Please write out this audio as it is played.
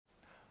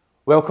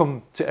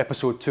Welcome to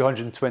episode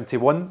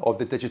 221 of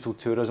the Digital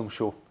Tourism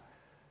Show.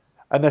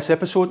 In this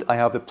episode, I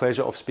have the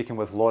pleasure of speaking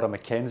with Laura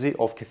Mackenzie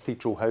of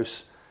Cathedral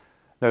House.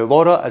 Now,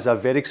 Laura is a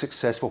very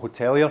successful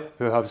hotelier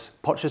who has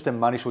purchased and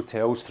managed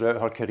hotels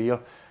throughout her career,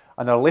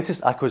 and her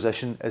latest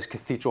acquisition is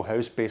Cathedral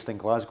House based in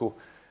Glasgow.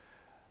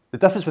 The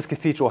difference with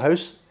Cathedral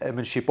House,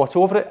 when she bought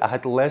over it,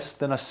 had less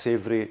than a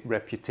savoury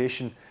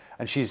reputation,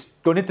 and she's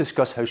going to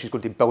discuss how she's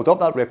going to build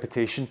up that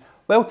reputation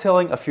while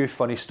telling a few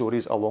funny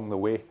stories along the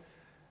way.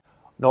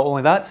 Not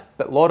only that,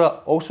 but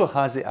Laura also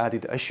has the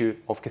added issue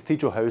of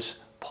Cathedral House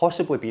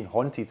possibly being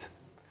haunted.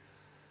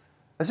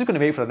 This is going to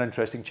make for an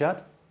interesting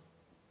chat.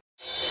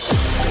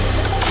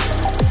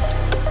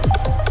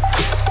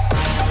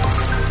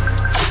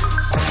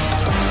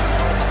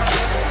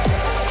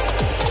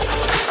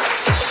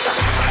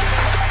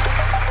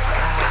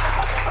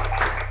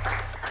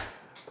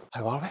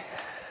 How are we?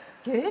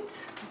 Good.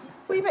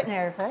 Were you a bit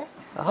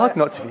nervous?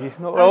 Not to be.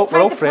 No, I was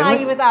trying to friendly.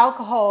 ply you with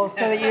alcohol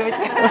so that you would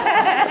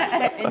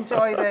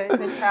enjoy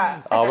the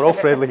chat. We're all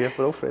friendly here.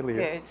 We're all friendly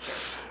here. Good.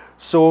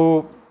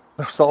 So,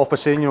 we'll start off by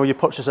saying, you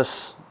purchased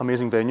this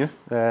amazing venue.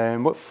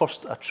 What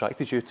first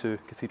attracted you to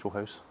Cathedral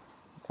House?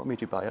 What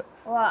made you buy it?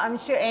 Well, I'm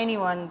sure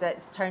anyone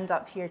that's turned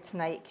up here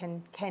tonight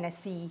can kind of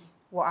see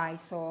what I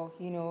saw.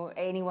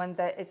 Anyone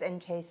that is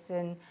interested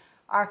in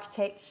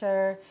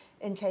architecture,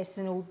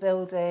 interested in old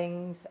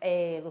buildings,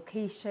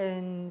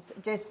 locations,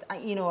 just,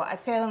 I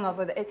fell in love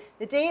with it.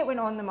 The day it went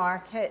on the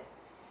market,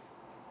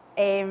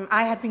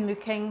 I had been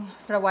looking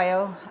for a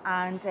while,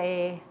 and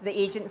the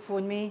agent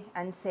phoned me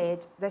and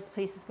said, this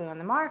place is going on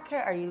the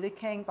market, are you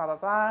looking, blah, blah,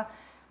 blah.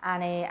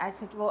 And I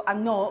said, well,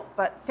 I'm not,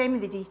 but send me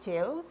the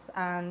details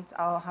and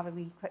I'll have a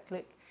wee quick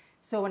look.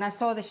 So when I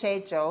saw the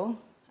schedule,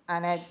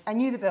 and I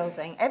knew the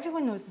building.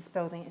 Everyone knows this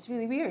building. It's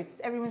really weird.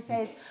 Everyone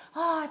says,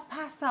 I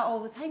pass that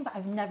all the time, but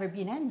I've never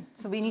been in.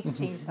 So we need to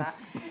change that.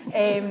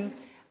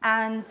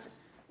 And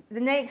the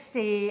next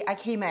day I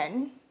came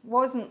in,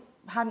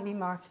 hadn't been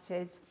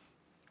marketed,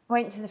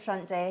 went to the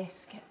front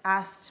desk,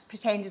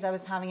 pretended I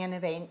was having an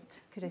event.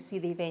 Could I see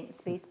the event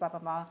space, blah, blah,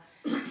 blah.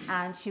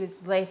 And she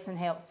was less than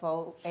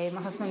helpful. My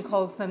husband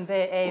calls them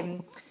the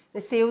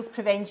sales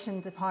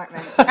prevention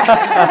department.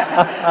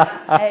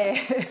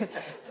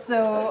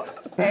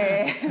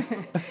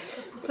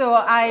 So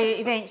I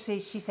eventually,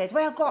 she said,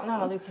 well, go up and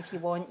have a look if you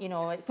want,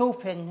 it's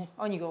open,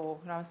 on you go.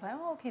 And I was like,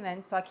 oh, okay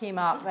then. So I came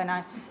up and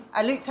I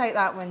looked out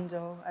that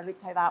window, I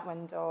looked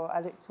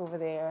over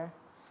there.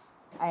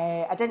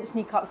 I didn't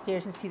sneak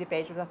upstairs and see the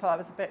bedrooms. I thought it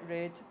was a bit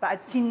rude, but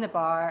I'd seen the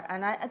bar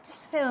and I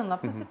just fell in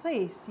love with the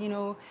place.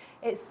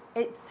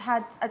 It's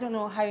had, I don't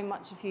know how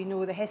much of you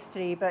know the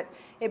history, but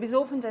it was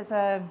opened as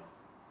a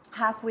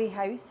halfway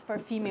house for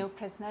female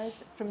prisoners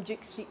from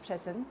Duke Street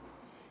Prison.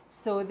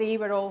 So they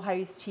were all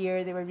housed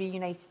here, they were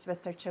reunited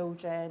with their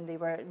children, they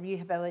were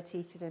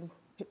rehabilitated and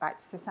put back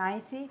to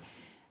society.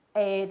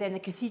 Then the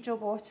cathedral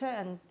bought it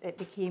and it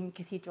became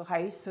Cathedral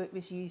House, so it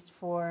was used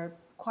for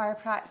choir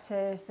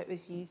practice, it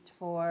was used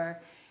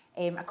for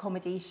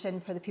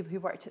accommodation for the people who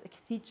worked at the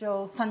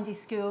cathedral, Sunday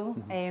school.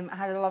 I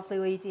had a lovely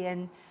lady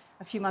in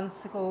a few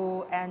months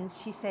ago and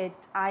she said,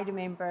 I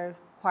remember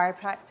choir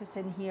practice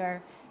in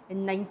here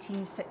in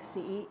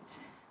 1968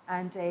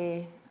 and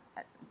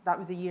that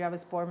was the year I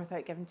was born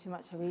without giving too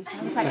much away. So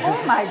I was like,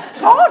 oh my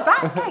God,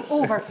 that's like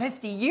over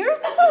 50 years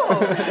ago.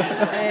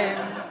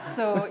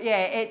 So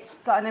yeah, it's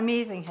got an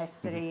amazing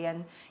history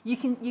and you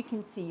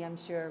can see, I'm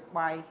sure,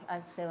 why I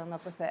fell in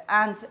love with it.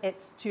 And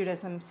it's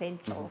tourism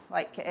central,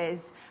 like it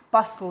is.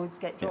 Busloads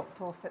get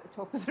dropped off at the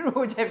top of the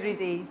road every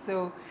day.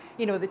 So,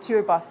 the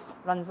tour bus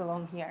runs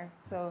along here.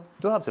 So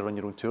You don't have to run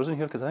your own tours in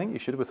here, because I think you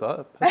should with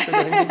that.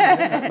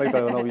 That might be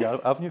another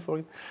avenue for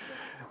you.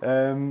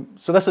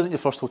 So this isn't your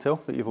first hotel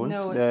that you've owned.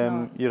 No, it's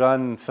not. You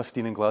ran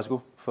 15 in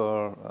Glasgow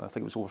for, I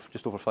think it was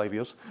just over 5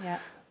 years. Yeah.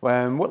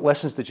 What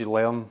lessons did you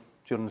learn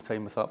during the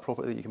time with that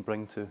property that you can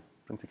bring to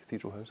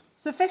Cathedral House?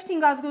 So 15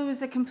 Glasgow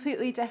was a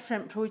completely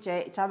different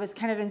project. I was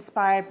kind of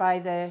inspired by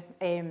the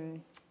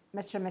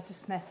Mr. and Mrs.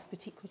 Smith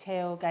Boutique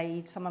Hotel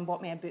guide. Someone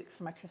bought me a book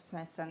for my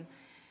Christmas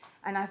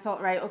and I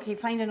thought, right, okay,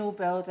 find an old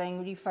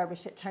building,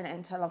 refurbish it, turn it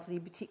into a lovely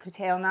boutique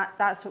hotel. And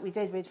that's what we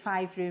did. We had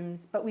 5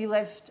 rooms, but we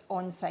lived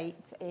on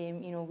site.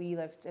 We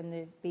lived in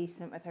the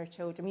basement with our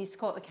children. We used to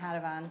call it the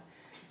caravan.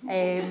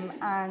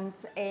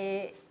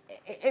 It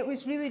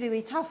was really,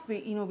 really tough.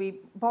 We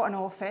bought an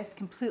office,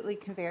 completely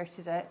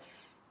converted it,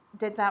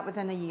 did that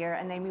within a year,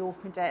 and then we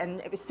opened it. And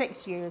it was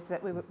 6 years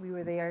that we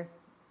were there.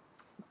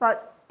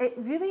 But it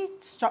really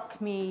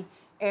struck me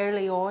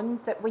early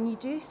on that when you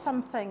do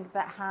something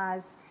that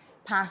has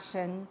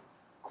passion,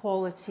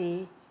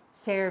 quality,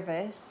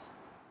 service,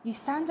 you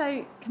stand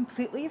out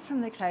completely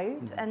from the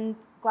crowd. And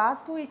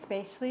Glasgow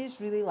especially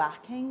is really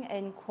lacking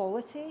in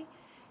quality.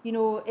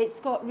 It's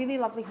got really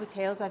lovely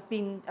hotels. I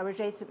was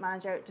resident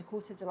manager at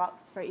Dakota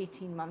Deluxe for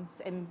 18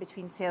 months in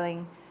between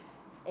selling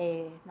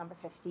number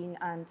 15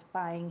 and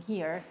buying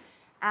here.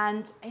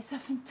 And it's a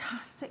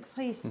fantastic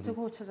place to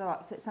go to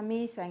Deluxe. It's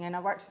amazing. And I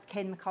worked with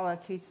Ken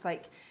McCulloch, who's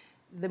like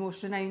the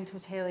most renowned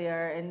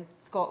hotelier in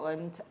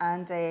Scotland,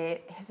 and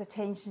his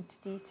attention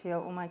to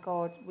detail, oh my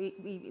God,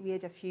 we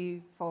had a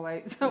few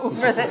fallouts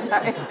over the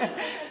time.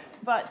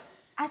 But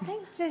I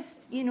think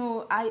just,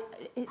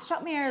 it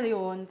struck me early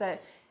on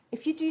that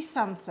if you do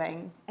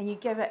something and you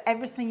give it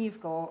everything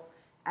you've got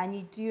and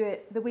you do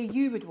it the way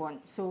you would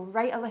want, so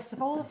write a list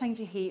of all the things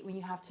you hate when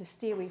you have to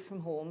stay away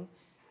from home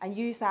and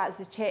use that as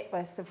a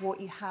checklist of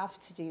what you have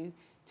to do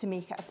to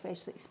make it a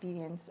special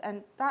experience.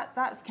 And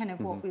that's kind of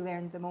what we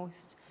learned the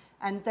most.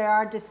 And there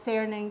are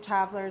discerning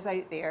travellers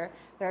out there.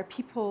 There are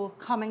people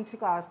coming to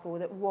Glasgow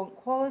that want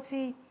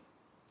quality,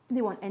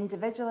 they want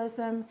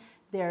individualism.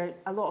 A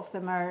lot of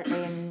them are...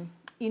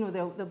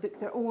 they'll book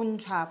their own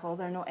travel.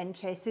 They're not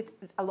interested.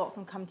 A lot of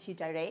them come to you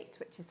direct,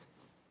 which is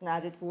an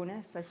added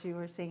bonus, as you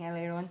were saying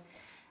earlier on.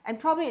 And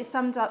probably it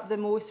summed up the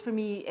most for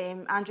me.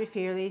 Andrew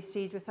Fairley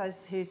stayed with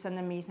us, who's an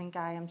amazing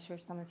guy. I'm sure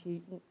some of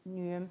you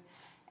knew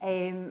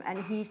him. And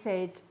he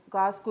said,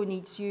 Glasgow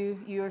needs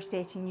you. You're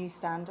setting new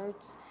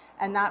standards.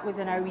 And that was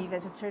in our Wee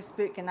Visitors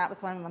book, and that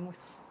was one of my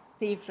most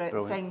favourite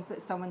things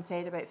that someone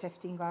said about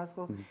 15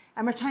 Glasgow.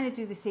 And we're trying to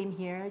do the same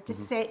here.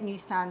 Just set new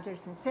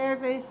standards in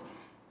service,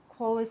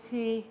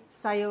 quality,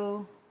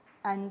 style,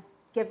 and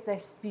give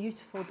this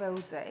beautiful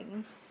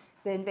building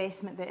the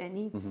investment that it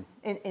needs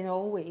in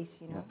all ways,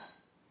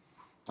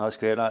 That's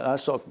great. That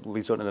sort of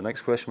leads on to the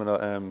next question.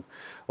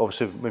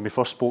 Obviously, when we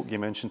first spoke, you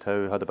mentioned how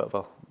you had a bit of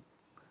a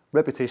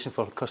reputation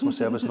for customer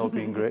service not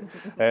being great.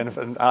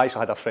 And I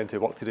actually had a friend who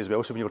worked here as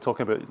well, so when you were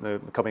talking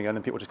about coming in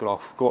and people just going,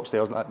 go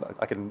upstairs, and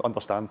I can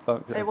understand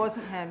that. It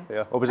wasn't him.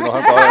 Yeah, was it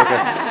not him? Oh,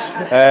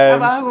 okay.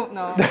 I hope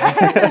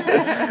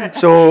not.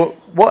 So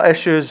what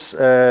issues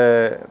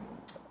have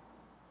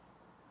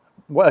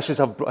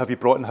you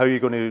brought, and how are you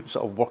going to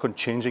sort of work on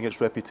changing its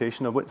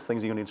reputation, or what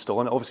things are you going to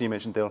install in it? Obviously you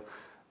mentioned there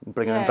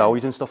bringing in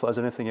values and stuff like that. Is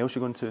there anything else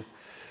you're going to?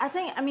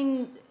 I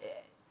mean,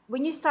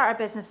 when you start a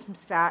business from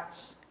scratch,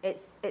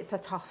 it's a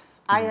tough.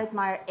 I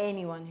admire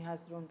anyone who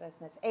has their own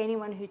business,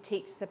 anyone who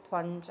takes the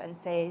plunge and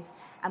says,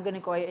 I'm going to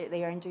go out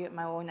there and do it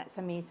my own. That's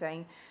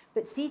amazing.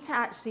 But see, to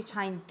actually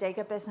try and dig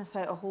a business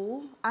out a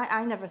hole,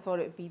 I never thought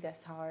it would be this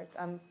hard.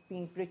 I'm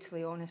being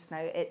brutally honest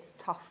now. It's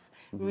tough,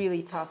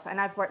 really tough.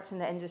 And I've worked in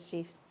the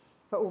industry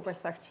for over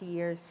 30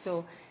 years,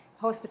 so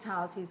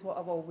hospitality is what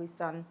I've always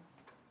done.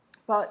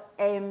 But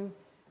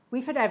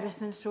we've had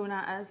everything thrown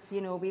at us.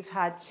 We've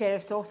had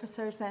sheriff's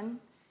officers in,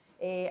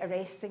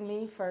 arresting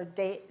me for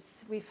debts.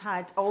 We've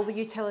had all the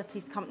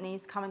utilities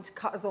companies coming to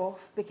cut us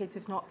off because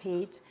we've not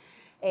paid.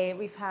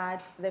 We've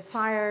had the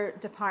fire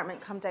department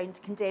come down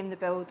to condemn the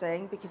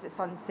building because it's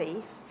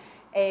unsafe.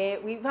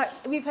 We've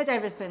had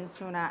everything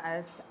thrown at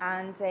us,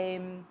 and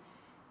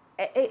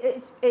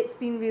it's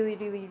been really,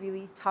 really,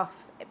 really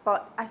tough.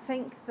 But I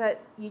think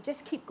that you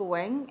just keep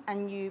going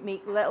and you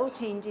make little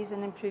changes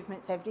and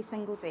improvements every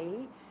single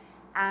day,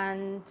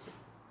 and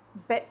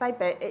bit by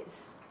bit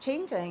it's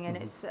changing, and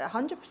it's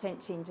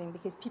 100% changing,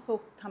 because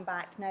people come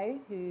back now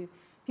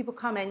people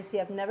come in and say,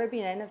 I've never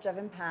been in, I've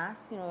driven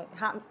past, it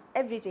happens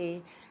every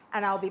day,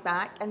 and I'll be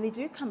back, and they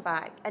do come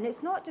back. And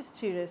it's not just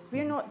tourists.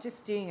 We're not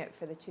just doing it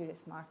for the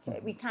tourist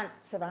market. We can't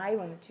survive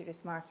on the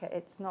tourist market.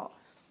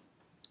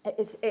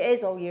 It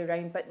is all year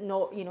round, but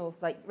not,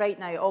 like right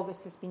now,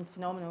 August has been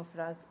phenomenal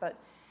for us. But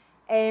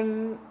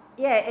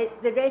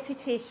the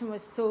reputation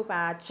was so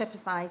bad.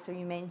 TripAdvisor,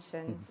 you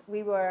mentioned,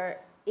 we were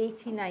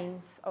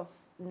 89th of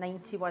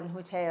 91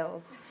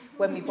 hotels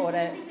when we bought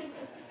it.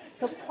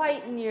 So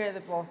quite near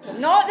the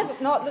bottom. Not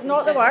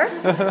the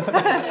worst.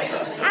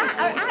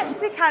 I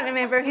actually can't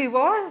remember who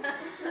was.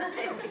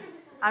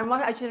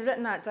 I should have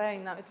written that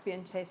down. That would be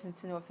interesting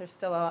to know if they're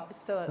still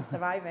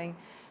surviving.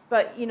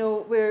 But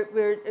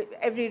we're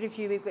every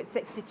review, we've got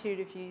 62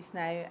 reviews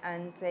now,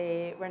 and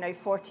we're now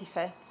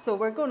 45th. So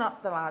we're going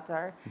up the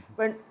ladder.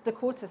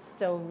 Dakota's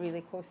still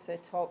really close to the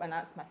top, and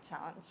that's my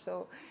challenge.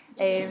 So,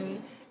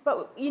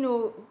 but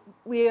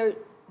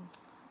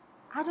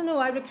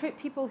I recruit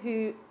people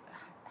who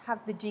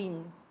have the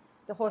gene,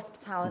 the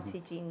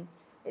hospitality gene.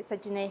 It's a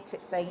genetic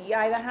thing. You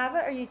either have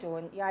it or you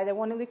don't. You either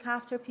want to look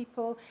after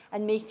people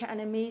and make it an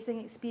amazing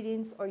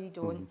experience, or you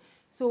don't.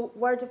 So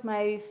word of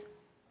mouth.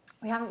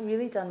 We haven't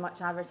really done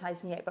much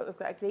advertising yet, but we've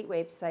got a great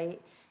website.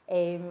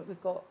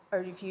 We've got our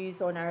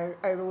reviews on our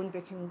own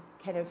booking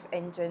kind of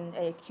engine,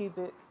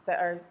 QBook, that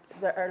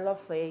are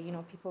lovely.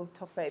 People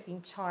talk about it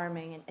being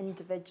charming and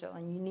individual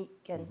and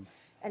unique,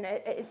 and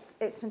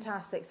it's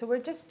fantastic. So we're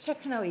just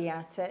chipping away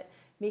at it,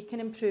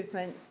 making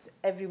improvements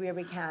everywhere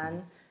we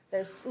can.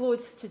 There's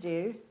loads to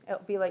do.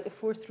 It'll be like the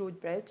Forth Road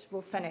Bridge.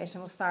 We'll finish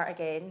and we'll start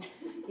again.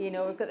 We've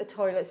got the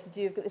toilets to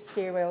do, we've got the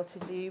stairwell to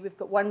do, we've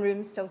got one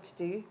room still to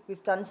do.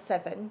 We've done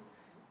 7.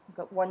 We've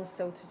got 1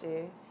 still to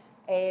do.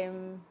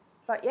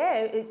 But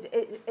yeah,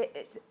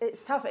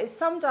 it's tough. It's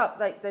summed up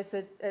like there's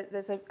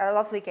a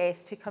lovely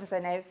guest who comes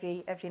in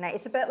every night.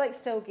 It's a bit like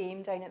Still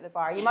Game down at the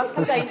bar. You must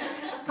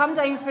come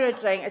down for a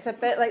drink. It's a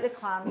bit like the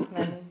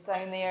Klansmen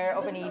down there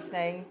of an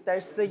evening.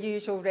 There's the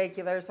usual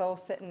regulars all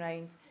sitting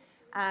round.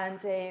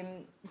 And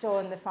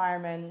John, the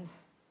fireman,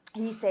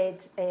 he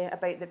said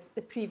about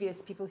the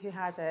previous people who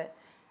had it,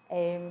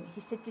 he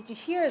said, did you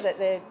hear that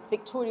the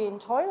Victorian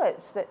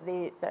toilets that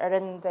are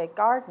in the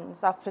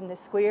gardens up in the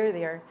square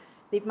there,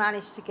 they've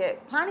managed to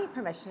get planning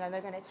permission and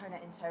they're going to turn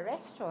it into a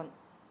restaurant?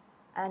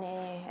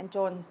 And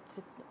John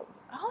said,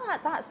 oh,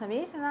 that's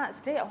amazing, that's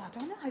great. Oh, I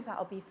don't know how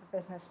that'll be for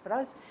business for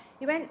us.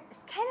 He went,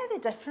 it's kind of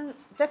the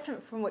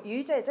different from what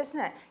you did, isn't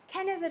it?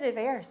 Kind of the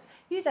reverse.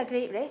 You had a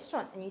great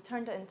restaurant and you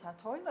turned it into a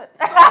toilet.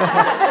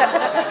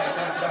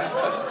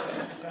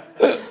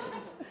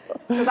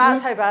 So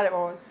that's how bad it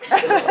was.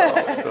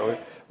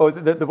 Brilliant. Well,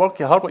 the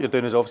hard work you're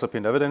doing is obviously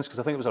paying dividends, because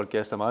I think it was our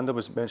guest Amanda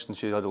was mentioning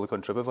she had a look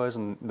on TribAdvisor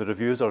and the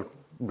reviews are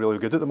really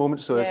good at the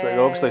moment. So it's like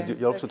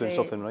you're obviously doing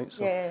something right.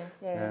 So,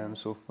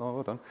 so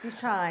well done. You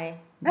try.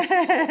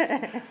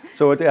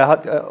 So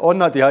on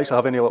that, do you actually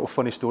have any little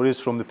funny stories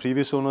from the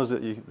previous owners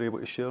that you were able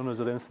to share? Or is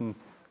there anything?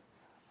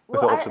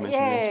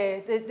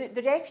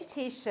 The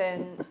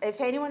reputation,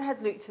 if anyone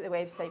had looked at the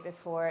website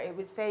before, it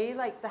was very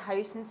like the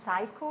house in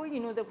Psycho,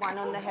 you know, the one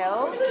on the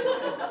hill.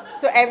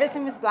 So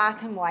everything was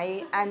black and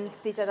white, and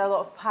they did a lot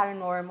of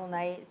paranormal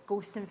nights,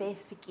 ghost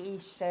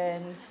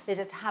investigation, they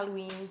did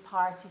Halloween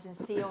parties and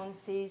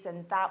seances,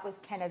 and that was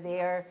kind of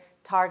their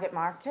target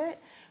market,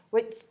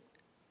 which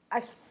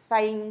I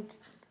find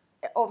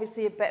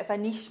obviously a bit of a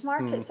niche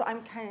market, so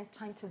I'm kind of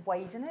trying to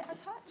widen it a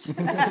touch.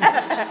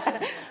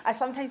 I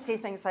sometimes say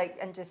things like,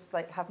 and just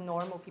like have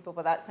normal people,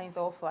 but that sounds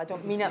awful. I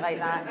don't mean it like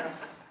that.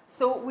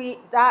 So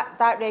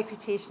that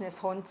reputation is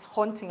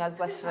haunting us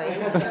literally.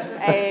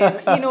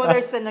 You know,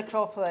 there's the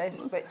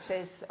necropolis, which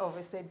is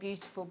obviously a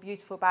beautiful,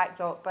 beautiful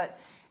backdrop. But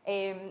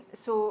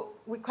so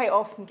we quite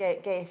often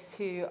get guests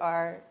who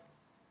are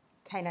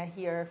kind of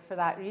here for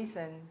that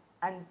reason,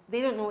 and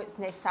they don't know it's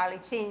necessarily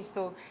changed.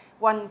 So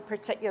one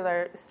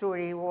particular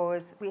story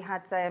was we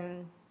had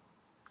a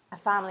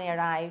family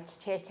arrived to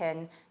check in,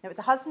 and it was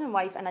a husband and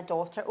wife and a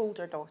daughter,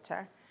 older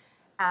daughter,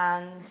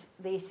 and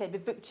they said, we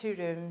booked 2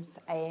 rooms,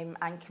 and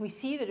can we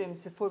see the rooms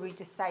before we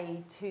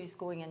decide who's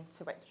going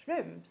into which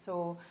room?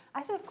 So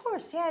I said, of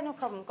course, yeah, no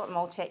problem. Got them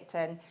all checked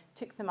in,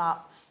 took them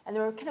up, and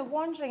they were kind of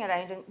wandering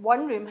around, and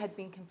one room had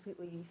been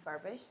completely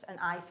refurbished, and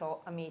I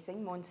thought,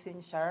 amazing,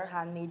 monsoon shower,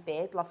 handmade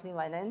bed, lovely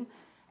linen.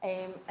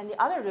 And the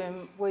other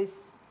room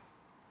was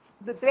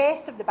the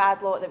best of the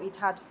bad lot that we'd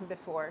had from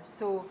before.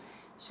 So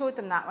showed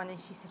them that one, and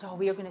she said, oh,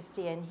 we are going to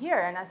stay in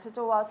here. And I said,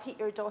 oh, I'll take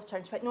your daughter.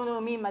 And she went, no,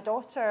 me and my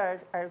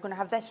daughter are going to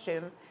have this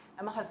room,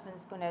 and my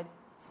husband's going to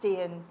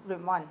stay in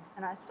room 1.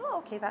 And I said, oh,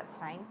 okay, that's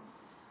fine.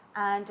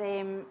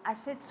 And I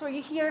said, so are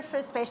you here for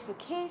a special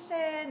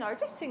occasion or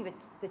just doing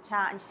the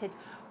chat? And she said,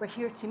 we're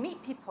here to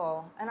meet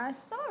people. And I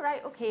said, all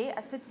right, okay.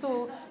 I said,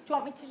 so do you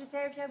want me to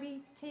reserve you a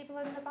wee table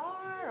in the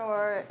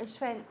bar? And she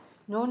went,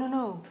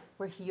 no,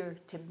 we're here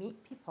to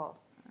meet people.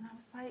 And I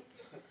was like,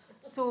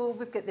 so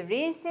we've got the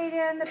raised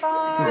area in the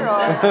bar,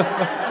 or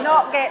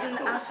not getting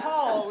at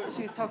all what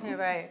she was talking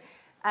about.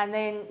 And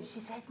then she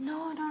said,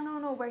 no,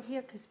 we're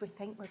here because we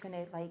think we're going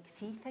to like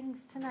see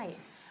things tonight.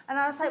 And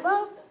I was like,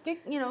 well, good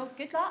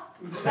luck.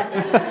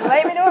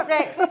 Let me know at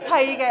breakfast how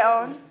you get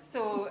on.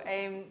 So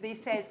they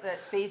said that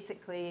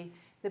basically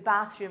the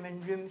bathroom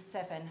in room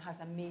 7 has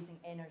amazing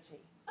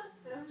energy.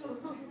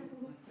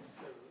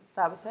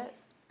 That was it.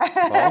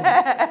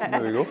 Well,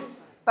 there we go.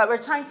 But we're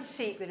trying to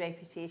shape the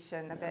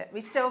reputation a bit.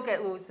 We still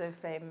get loads of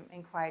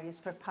inquiries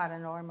for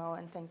paranormal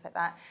and things like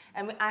that.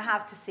 And I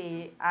have to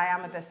say, I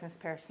am a business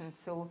person,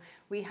 so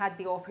we had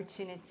the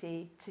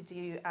opportunity to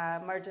do a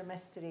murder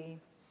mystery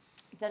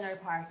dinner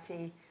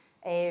party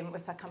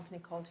with a company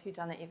called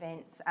Whodunit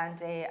Events,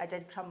 and I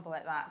did crumble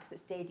at that because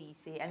it's dead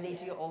easy, and they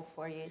do it all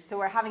for you. So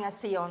we're having a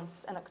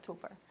seance in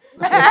October. You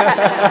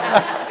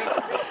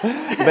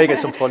might get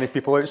some funny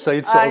people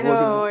outside. I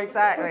know,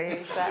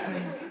 exactly.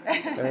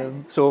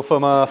 So for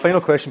my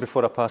final question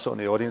before I pass it on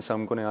to the audience,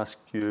 I'm going to ask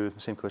you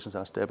the same questions I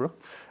asked Deborah.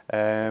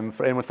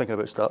 For anyone thinking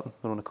about starting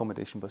their own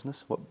accommodation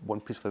business, what one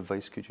piece of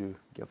advice could you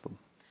give them?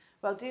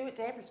 Well, do what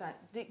Deborah's done.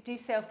 Do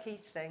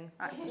self-catering.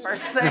 That's the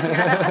first thing.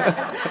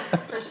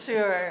 For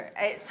sure.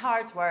 It's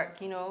hard work,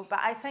 but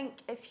I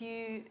think if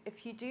you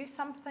do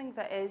something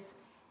that is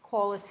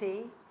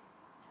quality,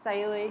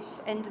 stylish,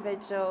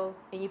 individual,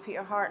 and you put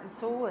your heart and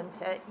soul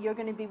into it, you're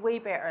going to be way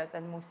better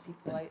than most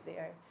people out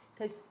there,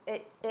 because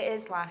it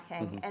is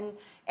lacking. Mm-hmm. And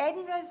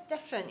Edinburgh's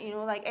different,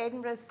 like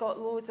Edinburgh's got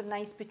loads of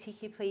nice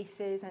boutique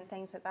places and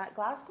things like that.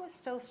 Glasgow is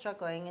still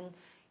struggling, and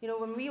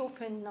when we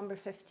opened number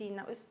 15,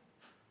 that was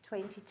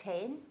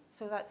 2010,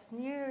 so that's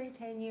nearly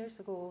 10 years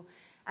ago,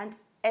 and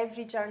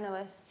every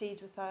journalist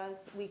stayed with us.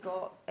 We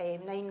got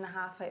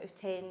 9.5 out of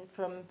 10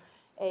 from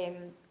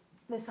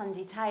the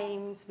Sunday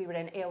Times. We were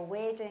in Elle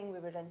Wedding, we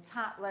were in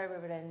Tatler,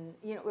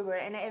 we were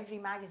in every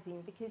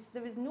magazine, because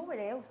there was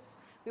nowhere else.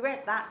 We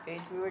weren't that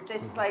good. We were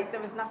just like,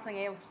 there was nothing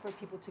else for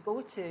people to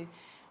go to.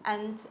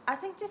 And I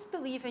think just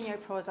believe in your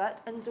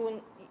product, and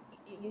don't,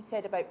 you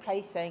said about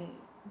pricing,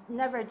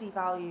 never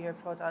devalue your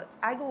product.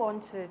 I go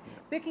on to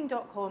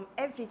booking.com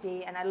every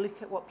day and I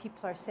look at what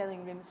people are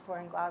selling rooms for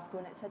in Glasgow,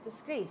 and it's a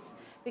disgrace.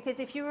 Because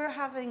if you were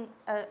having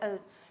a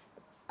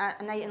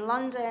night in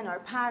London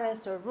or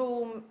Paris or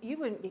Rome, you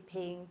wouldn't be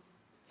paying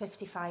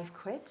 55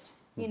 quid.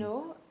 You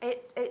know,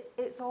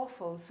 it's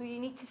awful. So you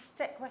need to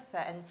stick with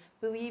it and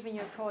believe in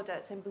your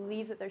product and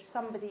believe that there's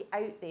somebody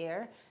out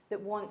there that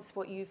wants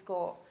what you've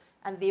got,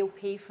 and they'll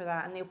pay for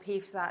that, and they'll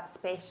pay for that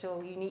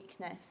special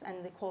uniqueness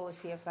and the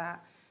quality of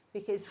that.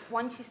 Because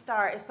once you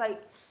start, it's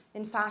like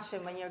in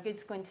fashion, when your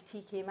goods go into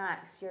TK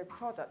Maxx, your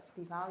product's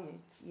devalued,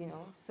 you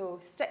know. So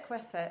stick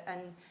with it and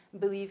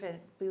believe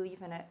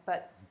in it,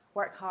 but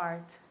work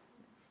hard.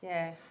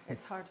 Yeah,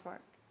 it's hard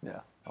work. Yeah,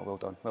 oh, well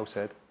done, well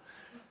said.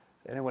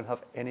 Does anyone have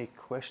any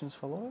questions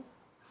for Laura?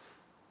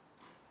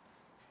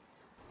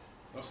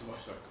 Not so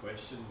much a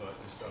question, but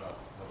just another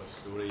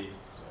story.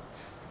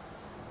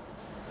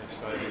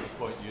 Emphasising the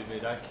point you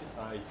made, I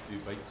do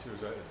bike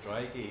tours out of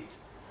Drygate.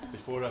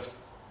 Before I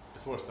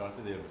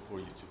started there, before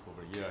you took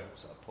over here, I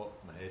sort of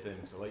popped my head in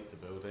because I liked the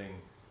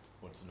building,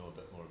 wanted to know a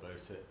bit more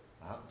about it.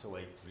 I happened to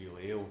like real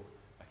ale.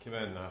 I came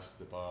in and asked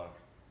the bar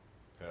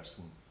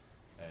person,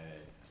 I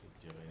said,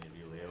 do you have any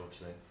real ale?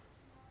 She went,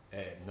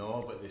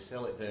 no, but they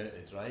sell it down at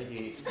the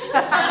Drygate.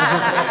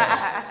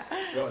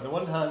 Well, on the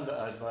one hand,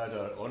 I admired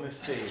her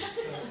honesty,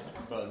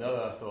 but on the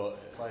other, I thought,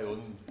 if I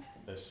owned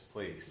this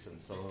place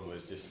and someone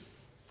was just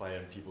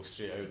firing people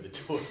straight out the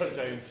door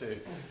down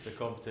to the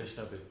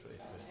competition, I'd be pretty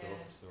pissed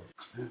off. So.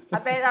 I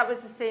bet that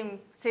was the same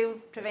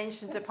sales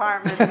prevention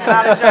department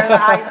manager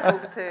that I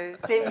spoke to.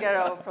 Same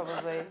girl,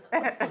 probably.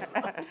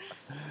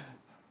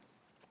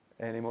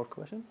 Any more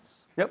questions?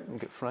 Yep, we'll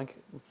get Frank.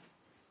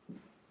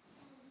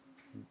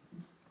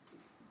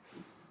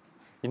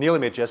 You nearly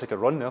made Jessica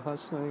run there. There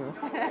you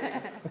go.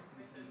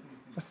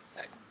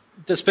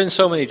 There's been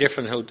so many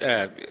different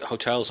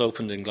hotels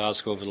opened in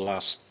Glasgow over the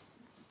last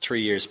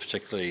 3 years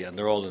particularly, and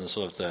they're all in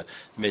sort of the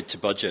mid to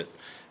budget.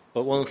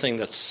 But one thing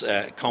that's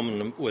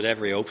common with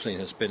every opening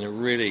has been a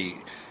really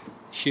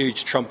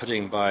huge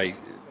trumpeting by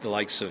the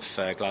likes of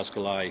Glasgow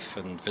Life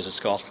and Visit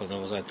Scotland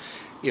and all that.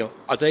 You know,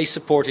 are they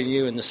supporting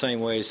you in the same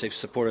way as they've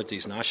supported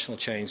these national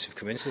chains who've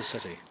come into the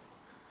city?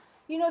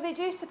 You know, they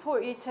do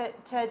support you to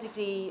a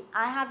degree.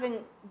 I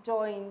haven't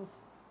joined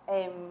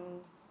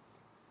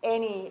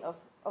any of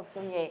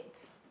them yet.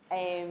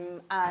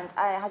 And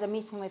I had a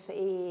meeting with the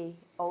AA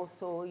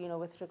also, you know,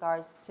 with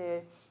regards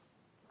to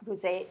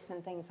rosettes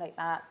and things like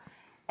that.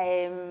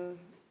 I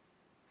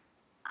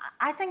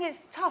think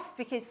it's tough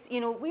because, you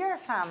know, we're a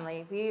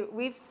family.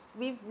 We've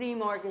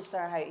remortgaged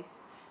our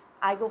house.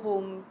 I go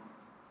home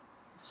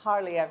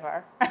hardly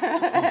ever.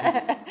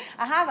 I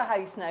have a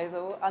house now,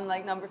 though,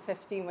 unlike number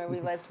 15 where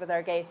we lived with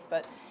our guests.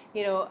 But,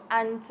 you know,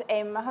 and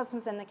my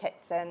husband's in the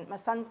kitchen. My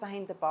son's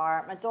behind the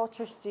bar. My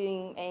daughter's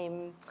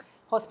doing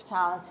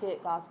hospitality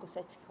at Glasgow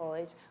City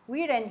College.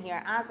 We're in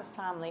here as a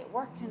family,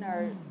 working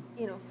our,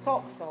 you know,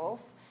 socks off.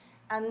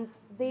 And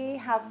they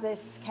have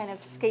this kind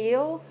of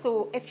scale.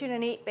 So if you're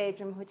in an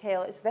 8-bedroom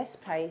hotel, it's this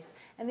price.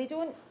 And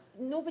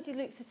nobody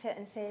looks at it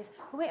and says,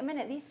 oh, wait a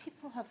minute, these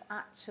people have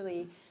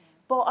actually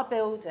bought a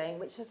building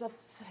which is of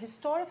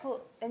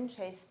historical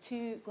interest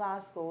to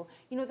Glasgow.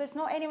 You know, there's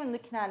not anyone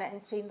looking at it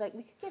and saying, like,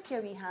 we could give you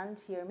a wee hand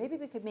here. Maybe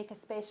we could make a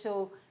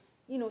special,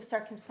 you know,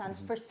 circumstance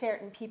for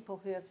certain people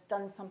who have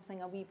done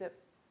something a wee bit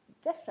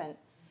different.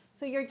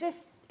 So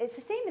it's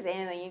the same as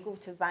anything. You go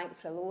to the bank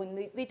for a loan,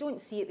 they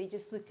don't see it, they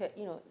just look at,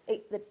 you know,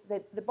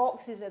 the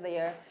boxes are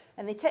there,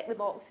 and they tick the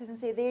boxes and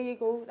say, there you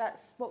go,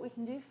 that's what we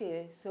can do for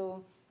you.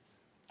 So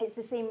it's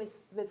the same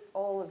with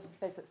all of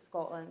Visit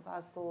Scotland,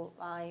 Glasgow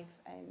Live,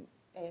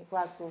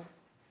 Glasgow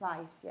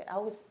Live, yeah,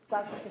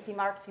 Glasgow City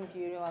Marketing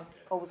Bureau, I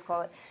always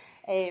call it.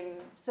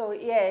 So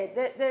yeah,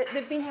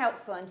 they've been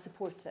helpful and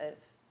supportive,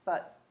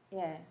 but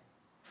yeah.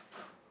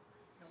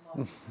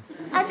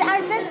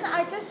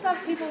 I just love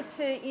people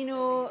to, you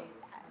know,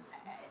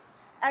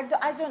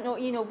 I don't know,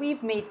 you know,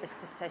 we've made this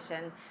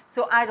decision,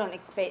 so I don't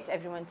expect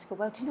everyone to go,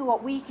 well, do you know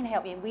what, we can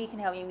help you, and we can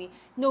help you,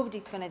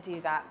 nobody's going to do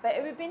that. But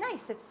it would be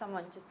nice if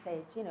someone just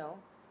said, you know,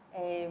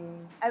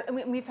 and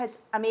we've had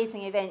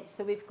amazing events.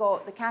 So we've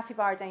got the cafe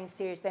bar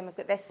downstairs, then we've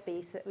got this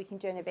space that we can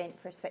do an event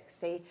for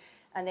 60,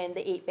 and then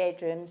the 8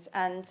 bedrooms.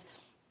 And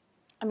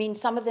I mean,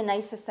 some of the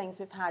nicest things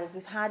we've had is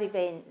we've had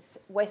events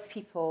with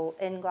people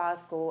in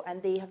Glasgow,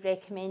 and they have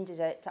recommended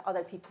it to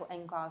other people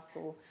in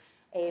Glasgow.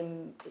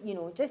 You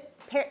know, just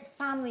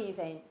family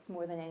events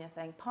more than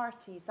anything,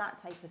 parties,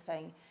 that type of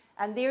thing.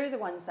 And they're the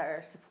ones that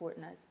are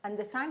supporting us. And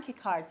the thank you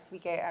cards we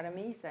get are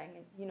amazing.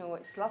 You know,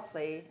 it's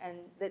lovely. And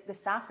the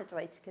staff are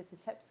delighted because the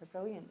tips are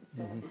brilliant.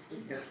 So.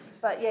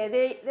 But yeah,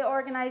 the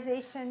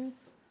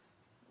organisations,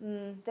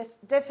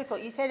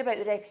 difficult. You said about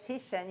the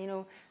reputation, you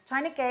know,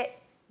 trying to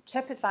get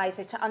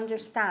TripAdvisor to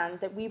understand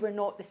that we were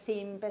not the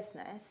same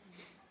business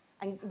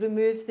and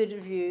remove the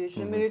reviews,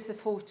 remove the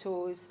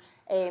photos.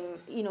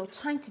 You know,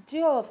 trying to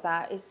do all of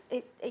that,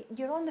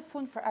 you're on the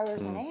phone for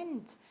hours on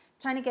end,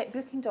 trying to get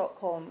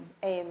booking.com.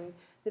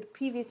 The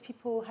previous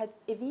people had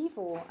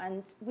Avivo,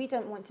 and we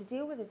didn't want to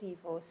deal with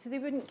Avivo, so they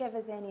wouldn't give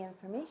us any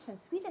information.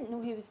 So we didn't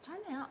know who was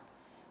turning up.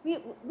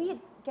 We had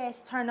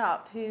guests turn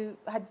up who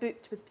had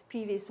booked with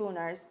previous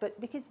owners, but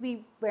because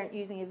we weren't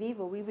using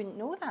Avivo, we wouldn't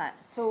know that.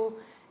 So,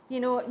 you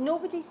know,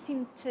 nobody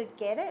seemed to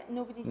get it.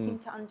 Nobody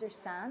seemed to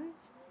understand.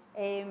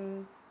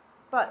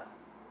 But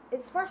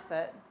it's worth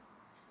it,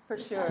 for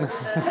sure.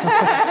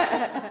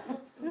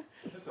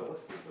 Is this a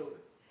listed building?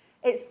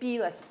 It's B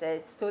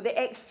listed, so the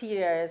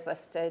exterior is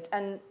listed,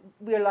 and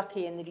we're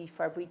lucky in the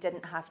refurb we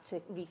didn't have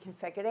to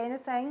reconfigure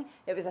anything.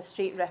 It was a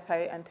straight rip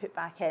out and put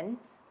back in.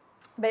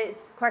 But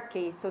it's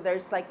quirky, so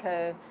there's like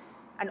an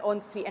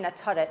ensuite and a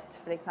turret,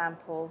 for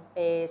example.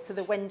 So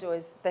the window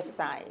is this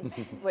size,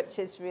 which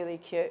is really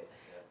cute.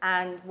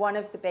 And one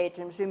of the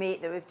bedrooms, room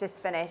 8 that we've just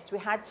finished, we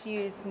had to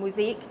use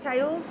mosaic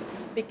tiles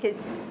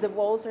because the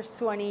walls are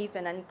so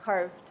uneven and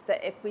curved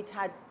that if we'd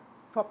had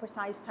proper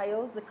sized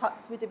tiles, the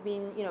cuts would have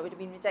been, it would have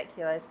been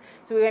ridiculous.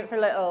 So we went for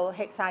little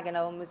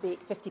hexagonal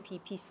mosaic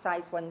 50p piece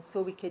size ones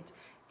so we could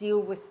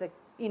deal with the,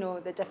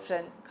 the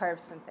different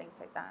curves and things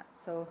like that.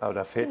 So I would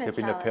have hated to have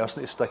been the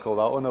person to stick all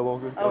that on the wall.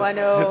 Oh, I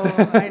know.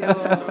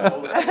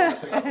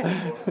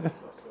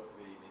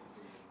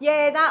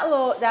 Yeah,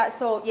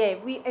 that's all. Yeah,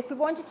 if we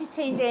wanted to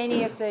change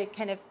any of the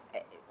kind of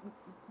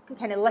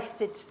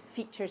listed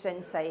features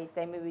inside,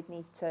 then we would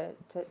need to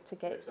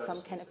get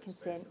some kind of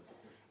consent.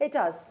 It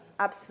does,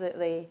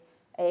 absolutely.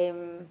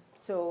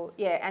 So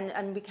yeah,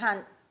 and we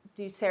can't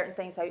do certain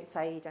things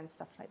outside and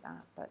stuff like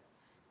that. But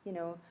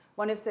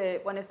one of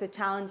the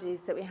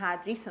challenges that we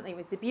had recently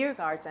was the beer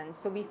garden.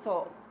 So we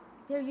thought,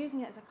 they're using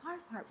it as a car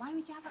park. Why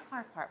would you have a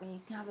car park when you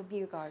can have a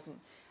beer garden?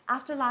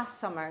 After last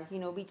summer,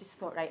 we just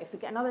thought, right, if we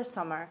get another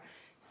summer.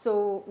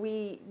 So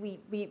we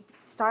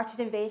started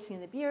investing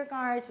in the beer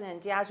garden,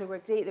 and Diageo were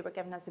great. They were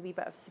giving us a wee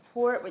bit of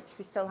support, which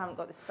we still haven't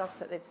got the stuff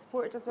that they've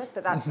supported us with,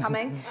 but that's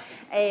coming.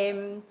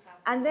 And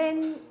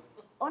then,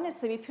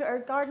 honestly, we put our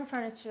garden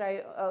furniture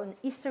out on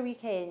Easter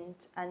weekend,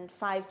 and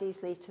 5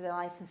 days later, the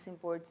licensing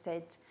board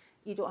said,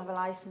 you don't have a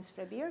license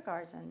for a beer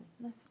garden.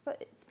 And I said, but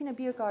it's been a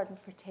beer garden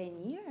for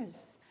 10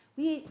 years.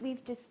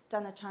 We've just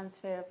done a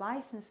transfer of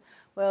license.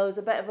 Well, there's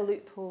a bit of a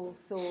loophole,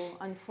 so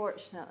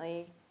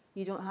unfortunately,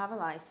 you don't have a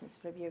license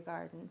for a beer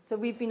garden. So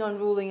we've been on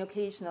rolling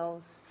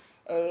occasionals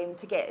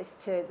to get us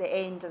to the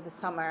end of the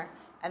summer,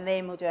 and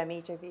then we'll do a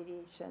major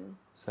variation.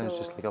 Sounds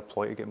just like a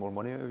ploy to get more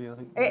money out of you, I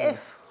think.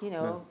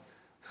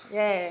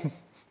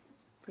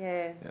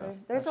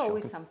 There's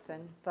always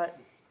something. But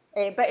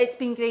it's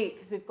been great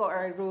because we've got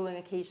our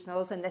rolling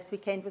occasionals, and this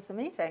weekend was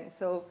amazing.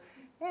 So,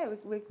 yeah,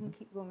 we can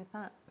keep going with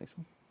that.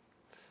 Excellent.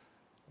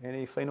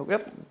 Any final?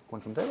 Yep,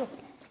 one from Deborah.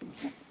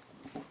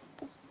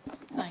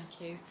 Thank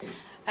you.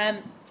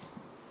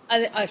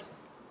 I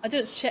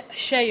don't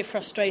share your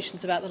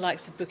frustrations about the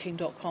likes of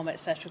Booking.com,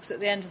 etc., because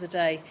at the end of the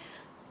day,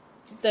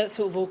 that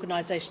sort of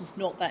organisation's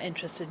not that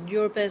interested in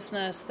your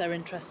business. They're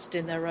interested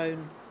in their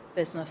own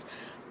business.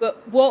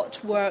 But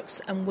what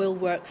works and will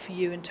work for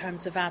you in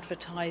terms of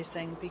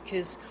advertising?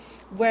 Because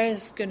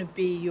where's going to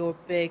be your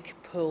big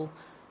pull?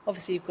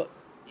 Obviously,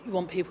 you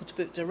want people to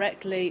book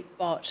directly,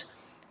 but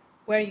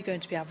where are you going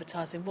to be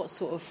advertising? What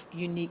sort of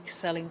unique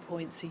selling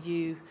points are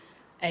you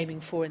aiming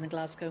for in the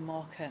Glasgow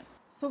market?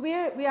 So we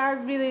are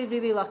really,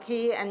 really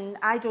lucky, and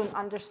I don't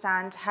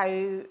understand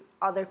how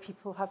other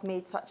people have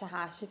made such a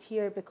hash of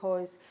here,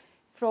 because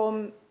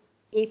from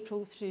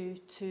April through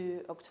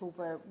to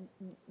October,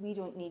 we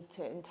don't need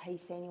to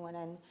entice anyone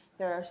in.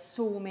 There are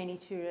so many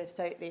tourists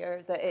out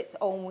there that it's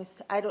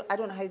almost, I don't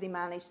know how they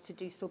managed to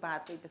do so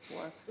badly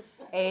before.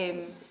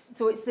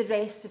 So it's the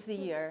rest of the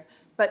year.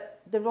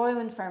 But the Royal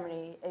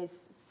Infirmary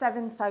is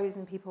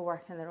 7,000 people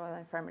work in the Royal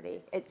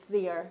Infirmary. It's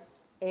there.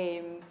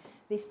 They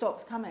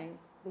stopped coming.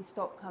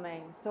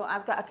 So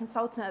I've got a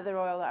consultant at the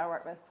Royal that I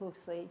work with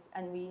closely,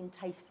 and we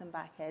entice them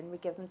back in. We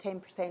give them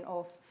 10%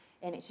 off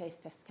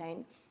NHS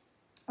discount.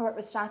 I work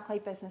with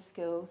Strathclyde Business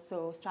School,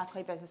 so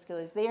Strathclyde Business School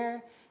is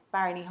there.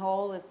 Barony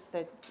Hall is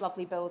the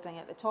lovely building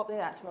at the top there.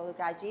 That's where all the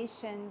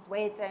graduations,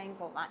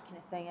 weddings, all that kind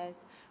of thing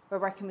is. We're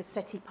working with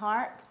City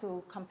Park,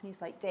 so companies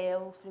like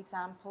Dell, for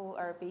example,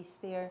 are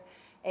based there.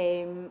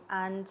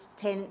 And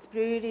Tennant's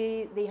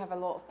Brewery, they have a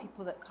lot of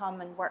people that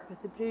come and work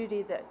with the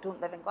brewery that don't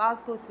live in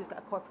Glasgow, so we've got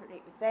a corporate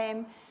rate with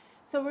them.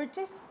 So we're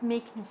just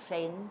making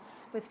friends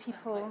with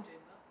people.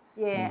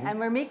 Yeah, and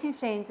we're making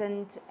friends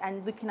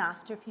and looking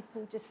after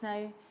people just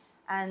now.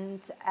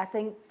 And I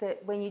think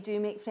that when you do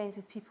make friends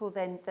with people,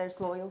 then there's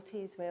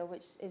loyalty as well,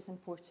 which is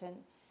important.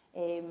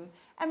 And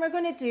we're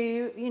going to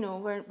do,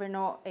 we're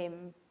not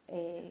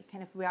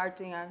we are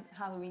doing a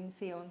Halloween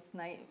seance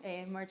night,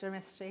 murder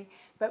mystery,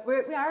 but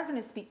we are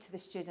going to speak to the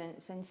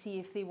students and see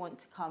if they want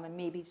to come and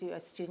maybe do a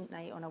student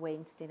night on a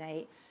Wednesday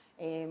night.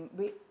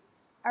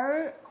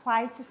 Our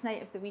quietest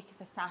night of the week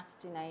is a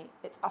Saturday night.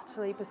 It's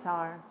utterly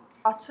bizarre.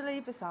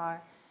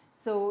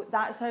 So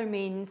that's our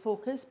main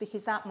focus,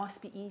 because that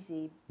must be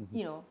easy.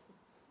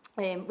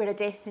 We're a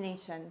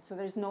destination, so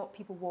there's not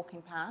people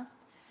walking past.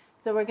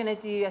 So we're going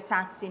to do a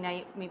Saturday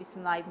night, maybe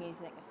some live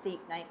music, a steak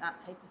night,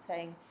 that type of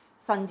thing.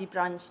 Sunday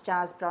brunch,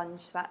 jazz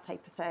brunch, that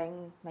type of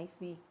thing. Nice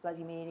wee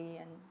Bloody Mary,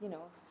 and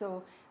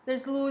So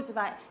there's loads of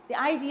that. The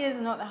ideas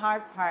are not the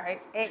hard part.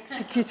 It's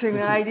executing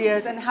the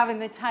ideas and having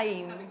the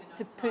time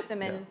to put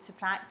them into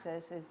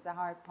practice is the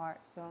hard part.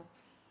 So.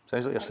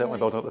 Sounds like you're certainly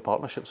building up the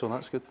partnership, so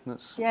that's good.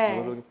 That's yeah,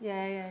 really good.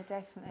 Yeah,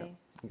 definitely.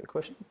 You got a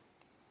question?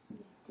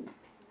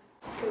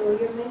 So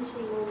you're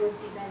mentioning all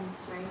those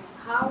events, right?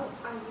 How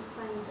are you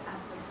planning to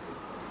advertise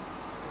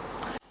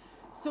them?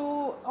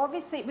 So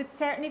obviously with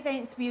certain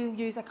events we'll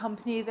use a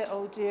company that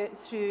will do it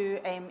through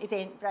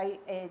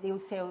Eventbrite. They'll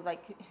sell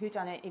like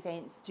whodunit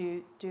events,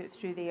 do it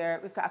through there.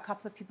 We've got a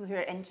couple of people who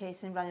are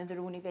interested in running their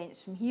own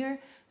events from here,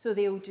 so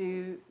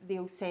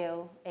they'll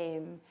sell.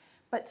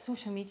 But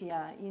social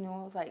media, you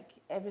know, like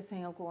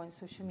everything will go on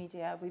social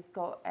media. We've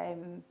got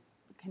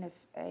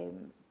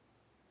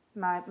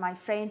my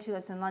friend who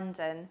lives in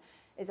London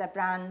is a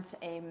brand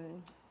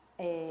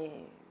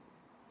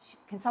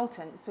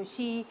consultant, so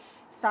she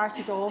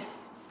started off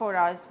for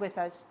us with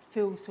a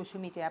full social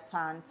media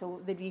plan.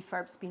 So the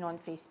refurb's been on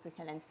Facebook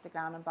and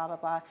Instagram and blah blah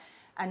blah,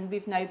 and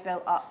we've now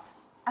built up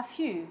a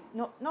few,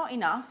 not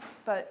enough,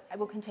 but I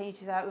will continue to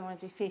do that. We want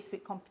to do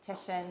Facebook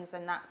competitions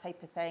and that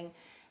type of thing.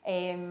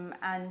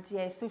 And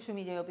yeah, social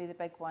media will be the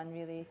big one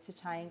really, to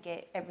try and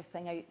get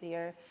everything out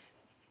there.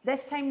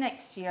 This time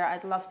next year,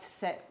 I'd love to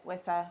sit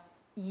with a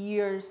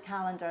year's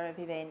calendar of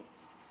events.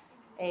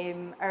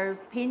 Our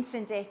painter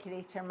and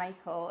decorator,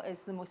 Michael, is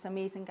the most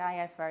amazing guy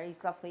ever.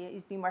 He's lovely.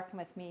 He's been working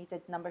with me. He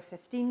did number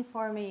 15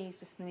 for me. He's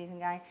just an amazing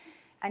guy.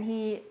 And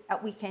he,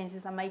 at weekends,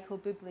 is a Michael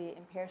Bublé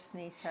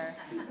impersonator.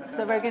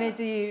 So we're going to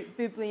do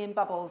Bublé and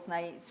Bubbles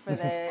nights for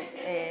the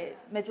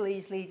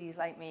middle-aged ladies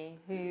like me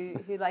who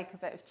like a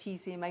bit of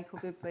cheesy Michael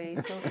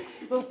Bublé.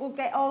 So we'll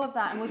get all of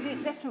that, and we'll do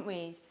it different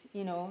ways.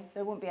 You know,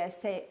 there won't be a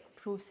set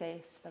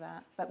process for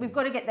that. But we've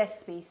got to get this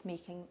space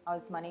making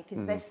us money,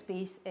 because this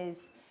space is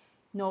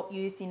not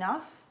used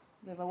enough.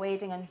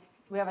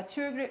 We have a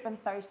tour group on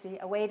Thursday,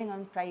 a wedding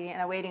on Friday,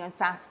 and a wedding on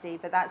Saturday,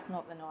 but that's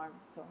not the norm.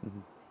 So.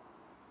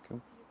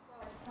 Cool.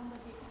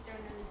 Somebody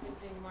externally who's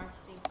doing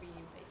marketing for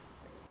you,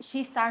 basically.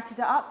 She started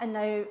it up, and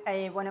now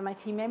one of my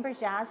team members,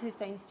 Yaz, who's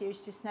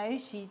downstairs just now,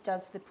 she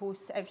does the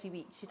posts every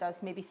week. She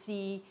does maybe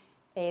 3,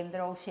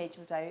 they're all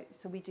scheduled out,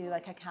 so we do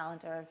like a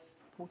calendar of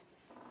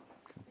posts.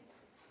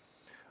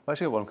 I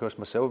actually got one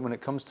question myself. When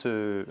it comes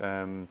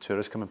to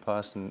tourists coming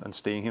past and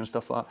staying here and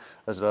stuff like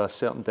that, is there a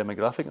certain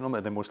demographic in them?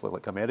 Are they mostly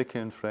like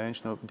American,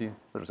 French? No,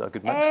 or is that a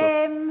good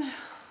mix?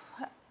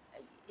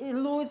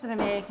 Loads of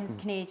Americans,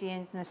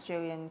 Canadians and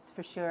Australians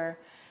for sure.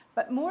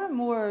 But more and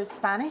more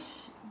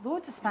Spanish,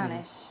 loads of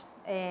Spanish.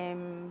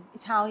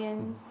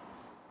 Italians,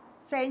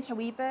 French a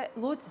wee bit,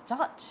 loads of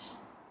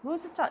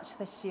Dutch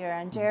this year,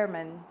 and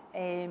German.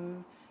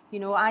 You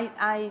know,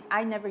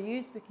 I never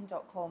used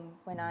booking.com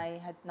when I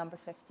had number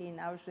 15.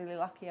 I was really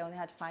lucky. I only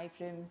had 5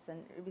 rooms,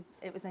 and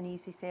it was an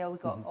easy sale. We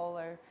got all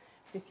our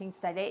bookings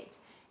direct.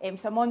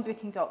 So I'm on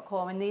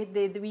booking.com, and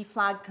the wee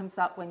flag comes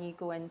up when you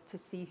go in to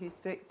see who's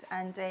booked.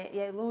 And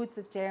yeah, loads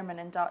of German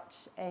and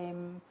Dutch.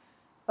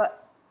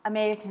 But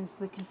Americans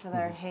looking for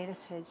their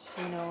heritage,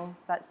 you know,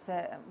 that's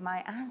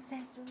my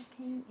ancestors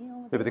came, you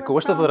know. Maybe the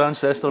ghost of their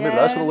ancestor, maybe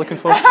that's what they're looking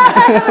for.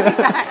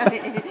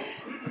 Exactly.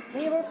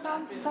 They were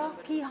from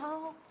Sochi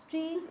Hall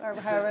Street, or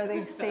however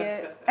they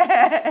say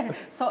it.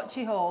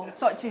 Sochi Hall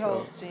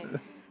Street.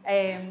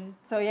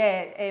 So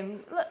yeah,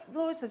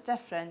 loads of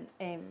different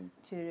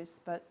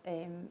tourists, but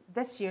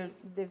this year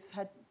they've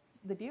had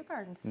the beer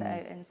garden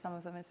set out in some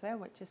of them as well,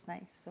 which is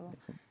nice. So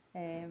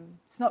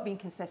it's not been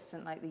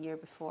consistent like the year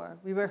before.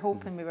 We were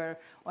hoping we were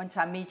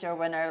onto a major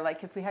winner.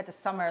 Like if we had a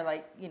summer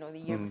like, you know, the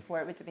year before,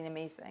 it would have been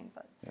amazing.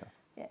 But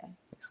yeah.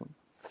 Excellent.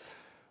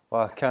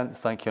 Well, I can't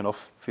thank you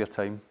enough for your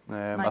time.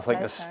 I think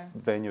this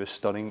venue is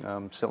stunning.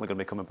 I'm certainly going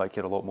to be coming back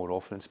here a lot more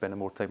often and spending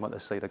more time at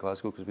this side of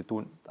Glasgow, because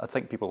I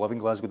think people live in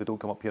Glasgow, they don't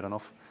come up here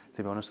enough,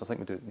 to be honest. I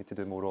think we do need to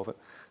do more of it.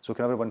 So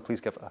can everyone please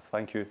give a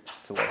thank you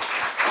to Laura.